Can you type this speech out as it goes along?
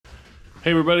Hey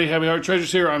everybody, Happy Heart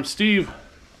Treasures here. I'm Steve.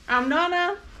 I'm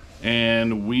Donna.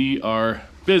 And we are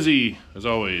busy, as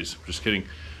always. Just kidding.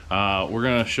 We're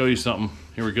gonna show you something.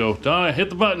 Here we go. Donna, hit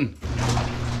the button.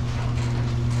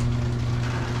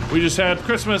 We just had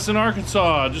Christmas in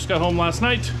Arkansas. Just got home last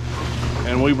night.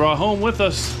 And we brought home with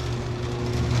us.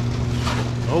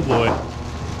 Oh boy.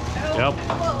 Yep.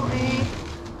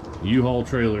 U-Haul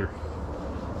trailer.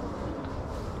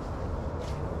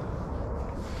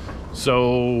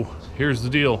 So here's the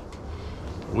deal.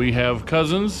 We have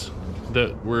cousins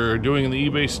that we're doing in the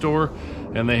eBay store,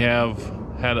 and they have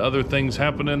had other things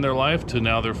happen in their life to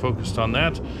now they're focused on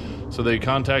that. So they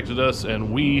contacted us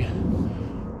and we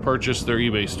purchased their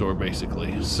eBay store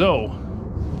basically. So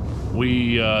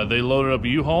they loaded up a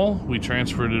U-Haul. We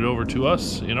transferred it over to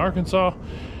us in Arkansas.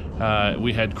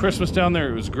 We had Christmas down there.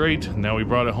 It was great. Now we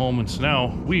brought it home, and so now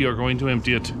we are going to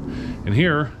empty it. And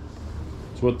here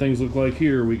is what things look like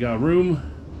here. We got room.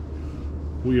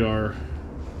 We are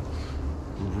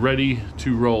ready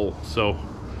to roll. So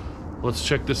let's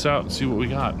check this out and see what we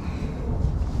got.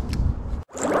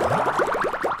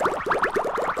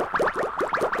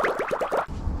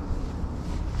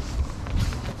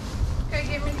 Okay,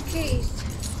 give me the keys.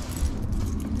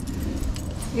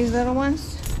 These little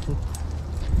ones?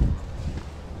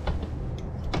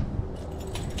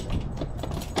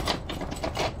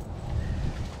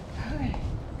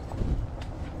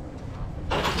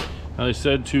 Now they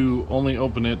said to only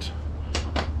open it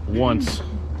once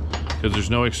because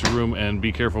there's no extra room, and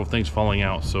be careful of things falling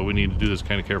out. So we need to do this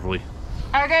kind of carefully.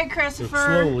 Okay,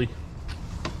 Christopher. Slowly.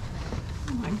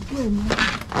 Oh my goodness.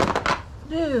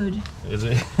 Dude. Is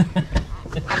it? All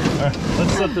right,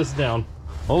 let's set this down.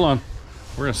 Hold on.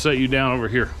 We're gonna set you down over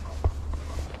here.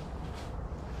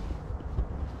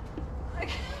 I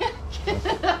can't get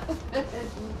out of it.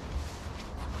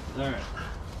 All right.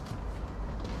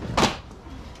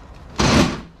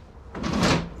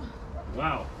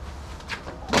 Wow.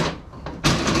 Oh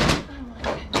my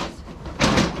goodness.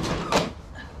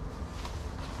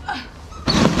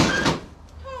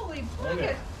 Holy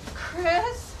bucket,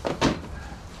 Chris.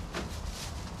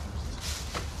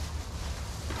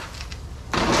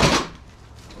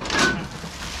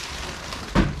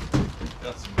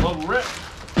 Got some bubble wrap.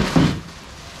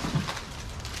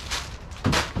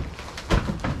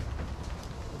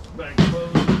 Bag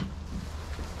closed.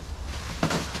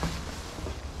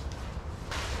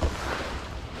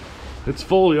 It's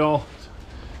full, y'all.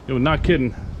 Not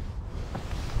kidding.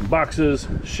 Boxes,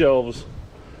 shelves,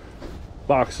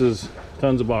 boxes,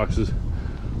 tons of boxes.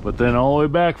 But then all the way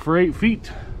back for 8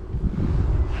 feet.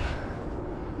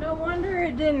 No wonder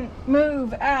it didn't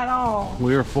move at all.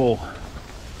 We are full.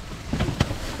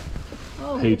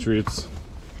 Holy Patriots.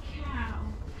 cow.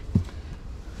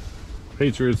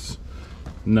 Patriots,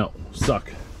 no, suck.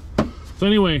 So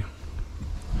anyway,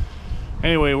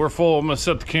 we're full. I'm gonna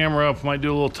set the camera up. Might do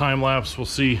a little time lapse. We'll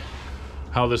see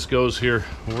how this goes here.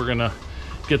 We're gonna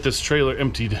get this trailer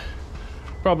emptied.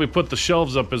 Probably put the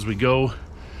shelves up as we go.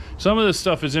 Some of this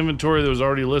stuff is inventory that was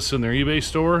already listed in their eBay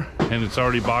store, and it's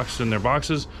already boxed in their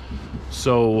boxes.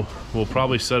 So we'll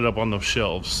probably set it up on those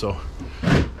shelves. So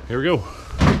here we go.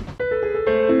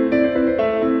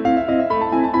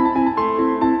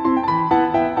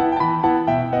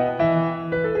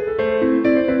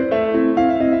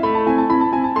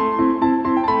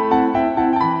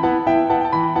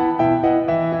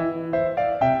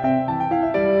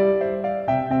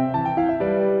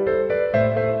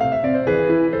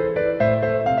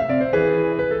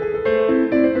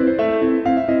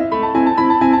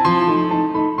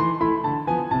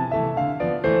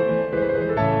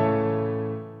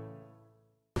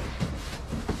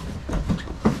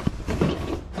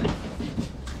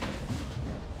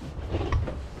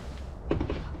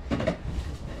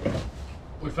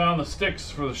 We found the sticks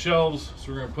for the shelves,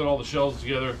 so we're going to put all the shelves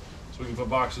together so we can put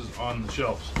boxes on the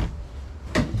shelves.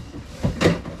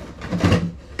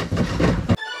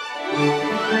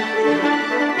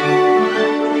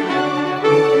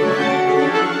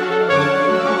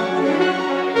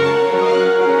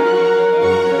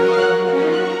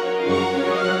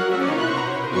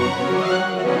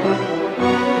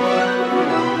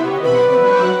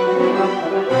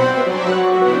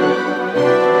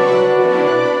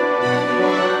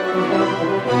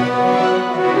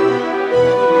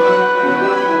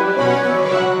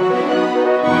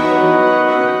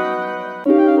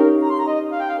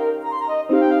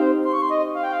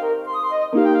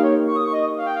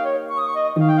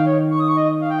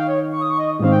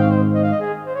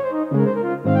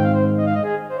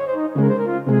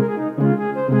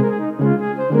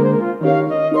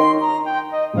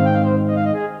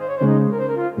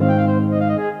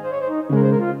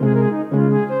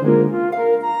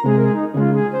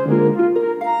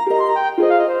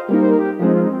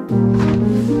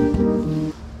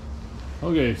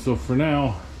 so for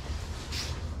now,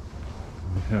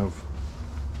 we have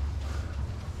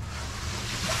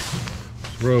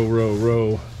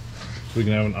row, so we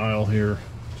can have an aisle here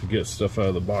to get stuff out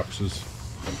of the boxes.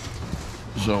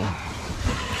 So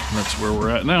that's where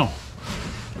we're at now.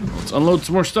 Let's unload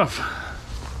some more stuff.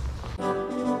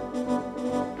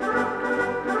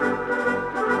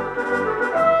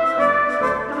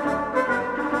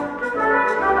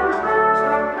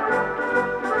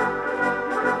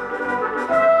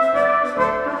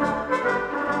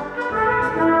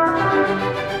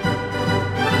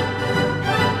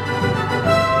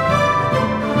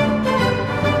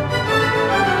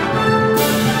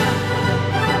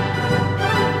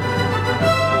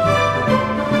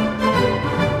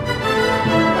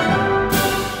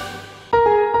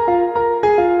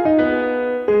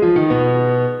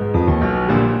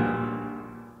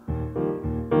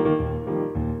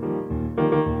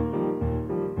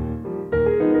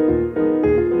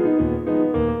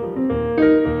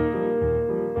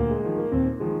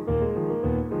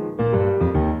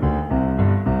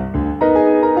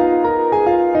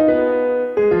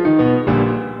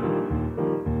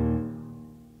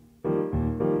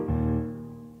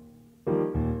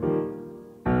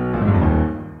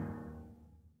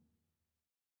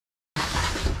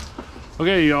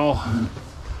 Okay, y'all,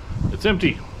 it's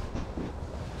empty.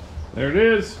 There it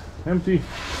is, empty.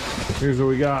 Here's what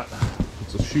we got.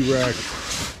 It's a shoe rack.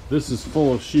 This is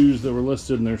full of shoes that were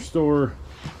listed in their store.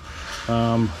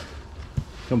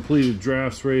 Completed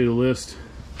drafts, ready to list.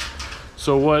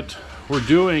 So what we're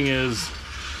doing is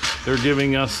they're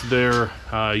giving us their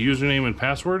username and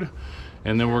password,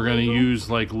 and then we're going to use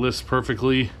like list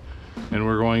perfectly, and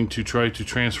we're going to try to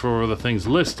transfer over the things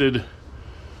listed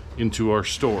into our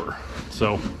store.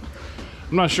 So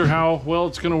I'm not sure how well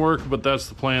it's going to work, but that's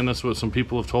the plan. That's what some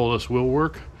people have told us will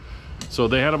work. So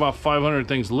they had about 500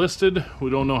 things listed. We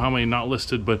don't know how many not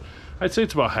listed, but I'd say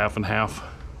it's about half and half,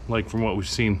 like from what we've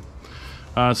seen.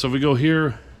 So if we go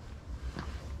here,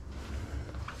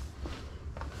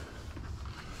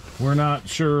 we're not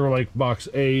sure like box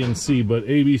A and C, but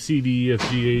A, B, C, D, E,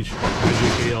 F, G, H,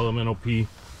 I, J, K, L, M, N, O, P.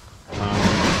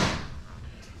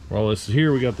 We're all listed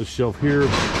here. We got the shelf here.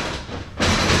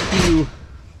 Q.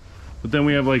 But then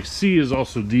we have like C is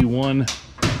also D1,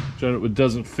 which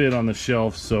doesn't fit on the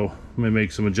shelf, so I'm gonna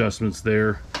make some adjustments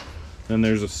there. Then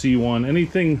there's a C1.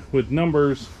 Anything with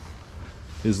numbers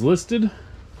is listed.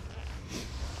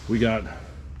 We got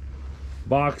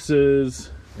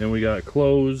boxes and we got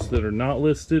clothes that are not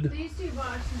listed. These two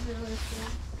boxes are listed.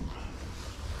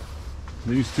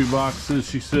 These two boxes,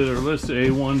 she said, are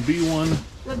listed, A1, B1.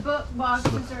 The book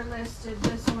boxes are listed,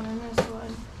 this one and this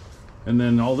one. And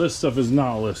then all this stuff is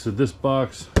not listed. This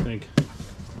box, I think.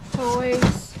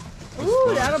 Toys.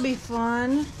 Ooh, that'll be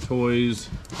fun. Toys.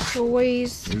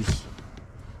 Toys. There's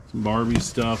some Barbie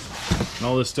stuff. And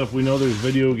all this stuff, we know there's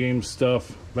video game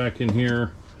stuff back in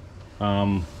here.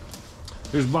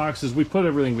 There's boxes. We put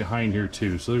everything behind here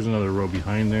too. So there's another row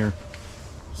behind there.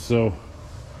 So,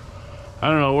 I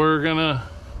don't know. We're gonna,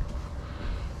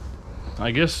 I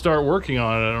guess, start working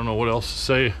on it. I don't know what else to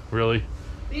say, really.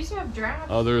 These have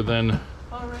drafts Other than...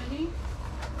 already.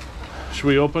 Should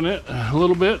we open it a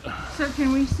little bit? So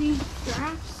can we see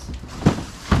drafts?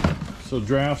 So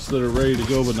drafts that are ready to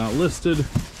go but not listed.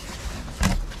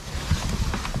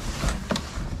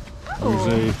 Oh.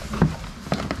 There's a...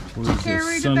 What is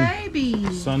Carry this? the baby.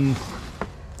 Sunvino.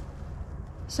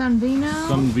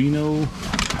 Sunvino.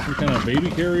 Some kind of baby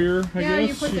carrier, I yeah, guess,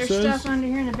 you put she their says. stuff under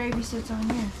here and the baby sits on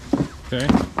here. Okay.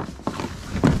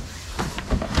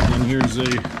 And here's a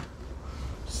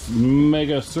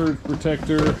mega surge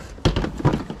protector.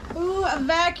 Ooh, a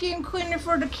vacuum cleaner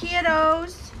for the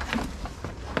kiddos.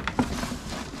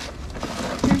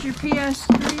 Here's your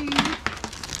PS3.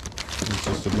 It's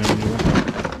just a manual.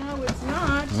 No, it's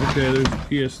not. Okay, there's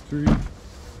PS3.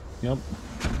 Yep.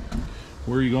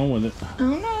 Where are you going with it? Oh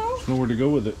no. There's nowhere to go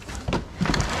with it.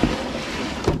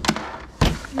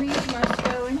 These must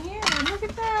go in here. Look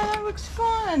at that. That looks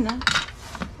fun.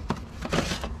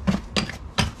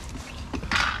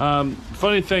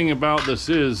 Funny thing about this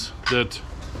is that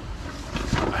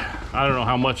I don't know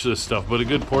how much of this stuff, but a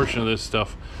good portion of this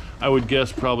stuff, I would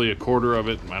guess probably a quarter of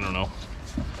it, I don't know,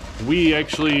 we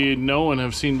actually know and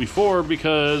have seen before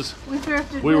because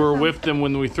we were with them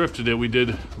when we thrifted it. We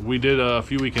did a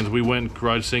few weekends. We went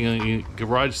garage sailing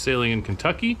in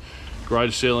Kentucky,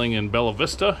 garage sailing in Bella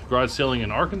Vista, garage sailing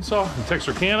in Arkansas, and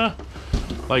Texarkana.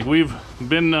 Like, we've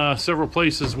been several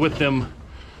places with them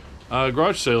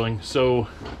garage sailing. So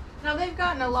now they've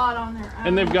gotten a lot on their own,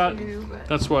 and they've got too, but...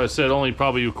 that's why I said only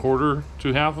probably a quarter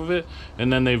to half of it,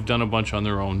 and then they've done a bunch on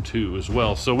their own too as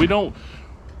well. So we don't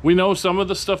We know some of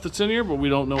the stuff that's in here, but we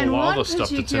don't know all the stuff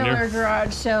that's in here.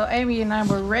 Garage, so Amy and I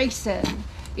were racing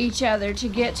each other to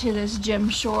get to this Jim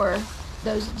Shore,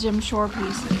 those Jim Shore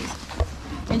pieces.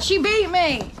 And she beat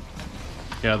me.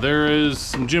 Yeah, there is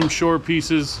some Jim Shore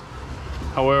pieces.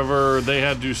 However, they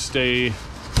had to stay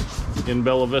in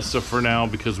Bella Vista for now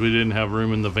because we didn't have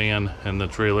room in the van and the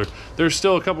trailer. There's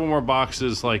still a couple more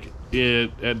boxes like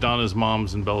it at Donna's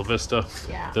mom's in Bella Vista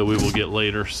that we will get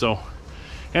later. So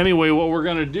anyway, what we're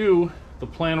gonna do, the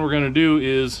plan we're gonna do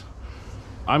is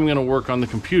I'm gonna work on the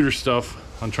computer stuff.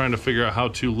 I'm trying to figure out how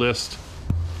to list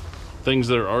things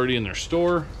that are already in their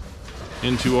store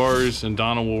into ours, and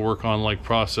Donna will work on like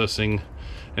processing,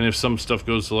 and if some stuff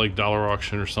goes to like dollar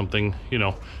auction or something, you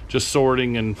know, just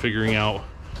sorting and figuring out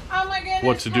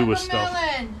what to do with stuff.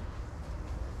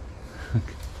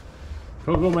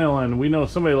 Coco Melon. We know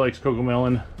somebody likes Coco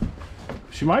Melon.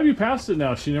 She might be past it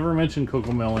now. She never mentioned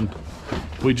Coco Melon.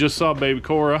 We just saw baby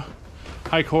Cora.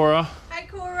 Hi, Cora. Hi,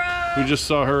 Cora. We just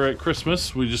saw her at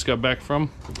Christmas. We just got back from.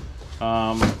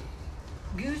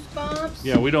 Goosebumps.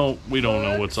 Yeah, we don't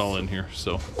know what's all in here.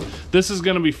 So this is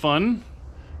gonna be fun,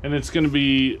 and it's gonna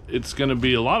be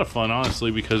a lot of fun, honestly,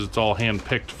 because it's all hand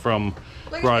picked from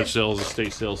garage sales,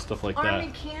 estate sales, stuff like that.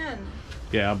 Army Ken.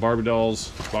 Yeah, Barbie dolls,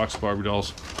 box Barbie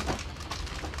dolls.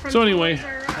 So anyway,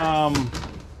 I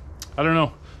don't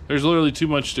know. There's literally too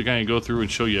much to kind of go through and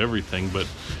show you everything, but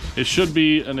it should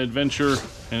be an adventure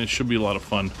and it should be a lot of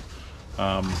fun. So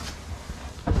I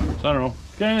don't know.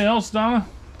 Got anything else, Donna?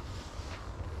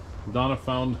 Donna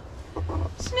found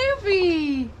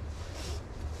Snoopy.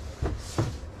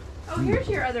 Oh, here's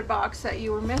your other box that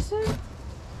you were missing.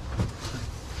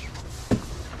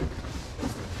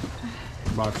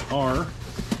 box R.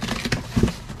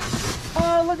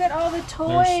 Oh, look at all the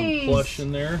toys. There's some plush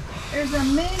in there. There's a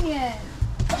minion.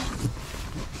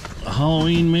 A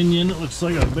Halloween minion. It looks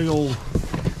like a big old...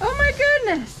 Oh my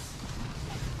goodness.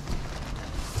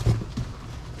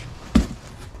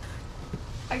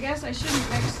 I guess I shouldn't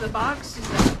mix the boxes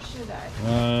up, should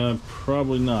I?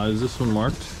 Probably not. Is this one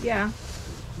marked? Yeah.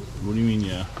 What do you mean,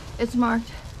 yeah? It's marked.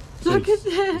 So Look at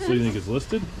this. So you think it's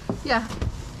listed? Yeah.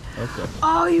 Okay.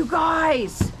 Oh, you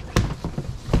guys.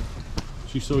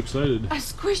 She's so excited. A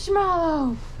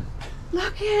squishmallow.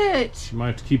 Look it. She might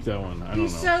have to keep that one. I don't know.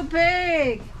 He's so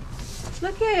big.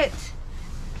 Look it.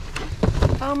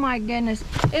 Oh my goodness.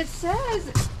 It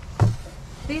says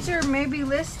these are maybe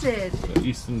listed. The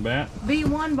Easton Bat.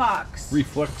 B1 box.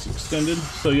 Reflex extended.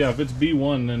 So yeah, if it's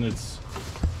B1, then it's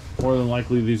more than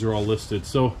likely these are all listed.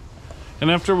 So,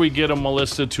 and after we get them all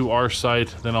listed to our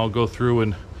site, then I'll go through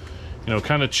and, you know,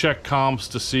 kind of check comps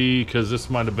to see, because this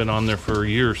might have been on there for a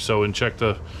year or so, and check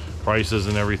the prices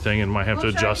and everything, and might have to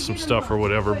adjust some stuff or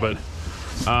whatever. But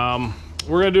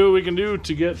we're gonna do what we can do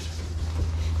to get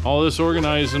all this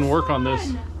organized and work on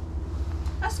this.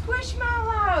 A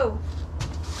squishmallow.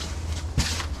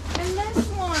 And this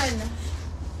one.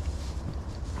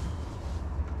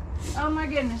 Oh my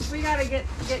goodness, we gotta get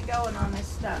going on this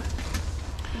stuff.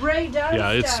 Ray does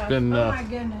yeah, it's stuff. been oh my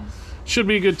goodness. Should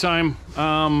be a good time.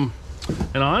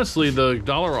 And honestly, the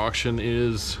dollar auction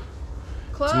is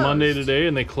Closed. It's Monday today,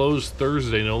 and they close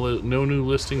Thursday. No new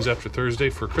listings after Thursday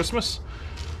for Christmas.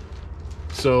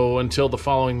 So until the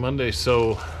following Monday.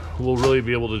 So we'll really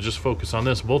be able to just focus on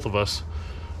this, both of us.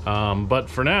 But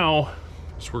for now,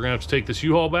 so we're gonna have to take this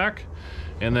U-Haul back,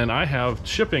 and then I have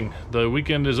shipping. The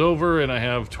weekend is over, and I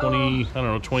have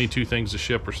 22 things to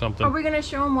ship or something. Are we gonna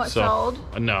show them what sold?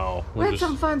 No. We had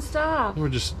some fun stuff.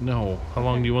 No. How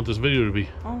long do you want this video to be?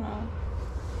 Oh no.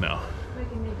 No.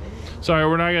 Sorry,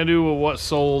 we're not gonna do what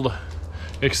sold,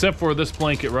 except for this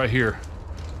blanket right here.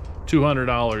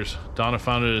 $200. Donna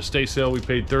found it at a estate sale. We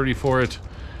paid $30 for it,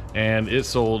 and it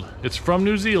sold. It's from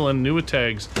New Zealand, new with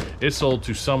tags. It sold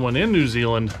to someone in New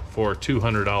Zealand for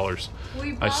 $200.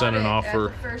 I sent an offer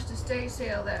at the first estate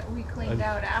sale that we cleaned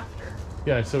out after.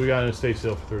 Yeah, so we got an estate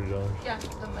sale for $30. Yeah,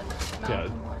 the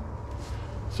mountain one.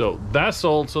 So that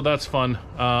sold, so that's fun.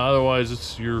 Otherwise,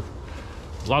 it's a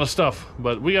lot of stuff,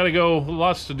 but we gotta go.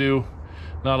 Lots to do.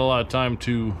 Not a lot of time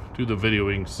to do the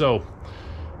videoing, so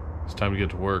it's time to get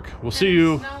to work. We'll see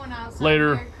you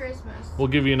later. Merry Christmas. We'll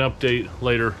give you an update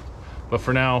later, but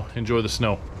for now, enjoy the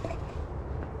snow.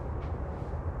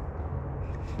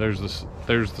 There's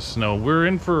the snow. We're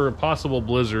in for a possible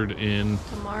blizzard in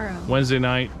tomorrow, Wednesday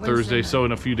night, Thursday night. So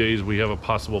in a few days we have a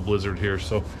possible blizzard here.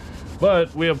 So,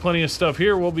 but we have plenty of stuff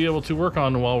here we'll be able to work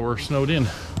on while we're snowed in.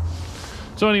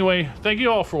 So anyway, thank you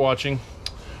all for watching.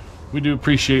 We do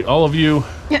appreciate all of you.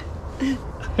 Yeah.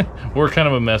 We're kind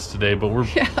of a mess today, but we're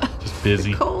just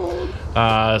busy. Cold.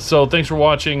 So thanks for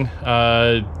watching.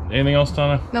 Anything else,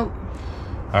 Donna? Nope.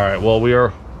 All right. Well, we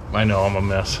are I know, I'm a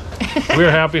mess.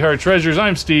 We're Happy Heart Treasures.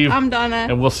 I'm Steve. I'm Donna.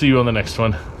 And we'll see you on the next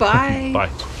one. Bye. Bye.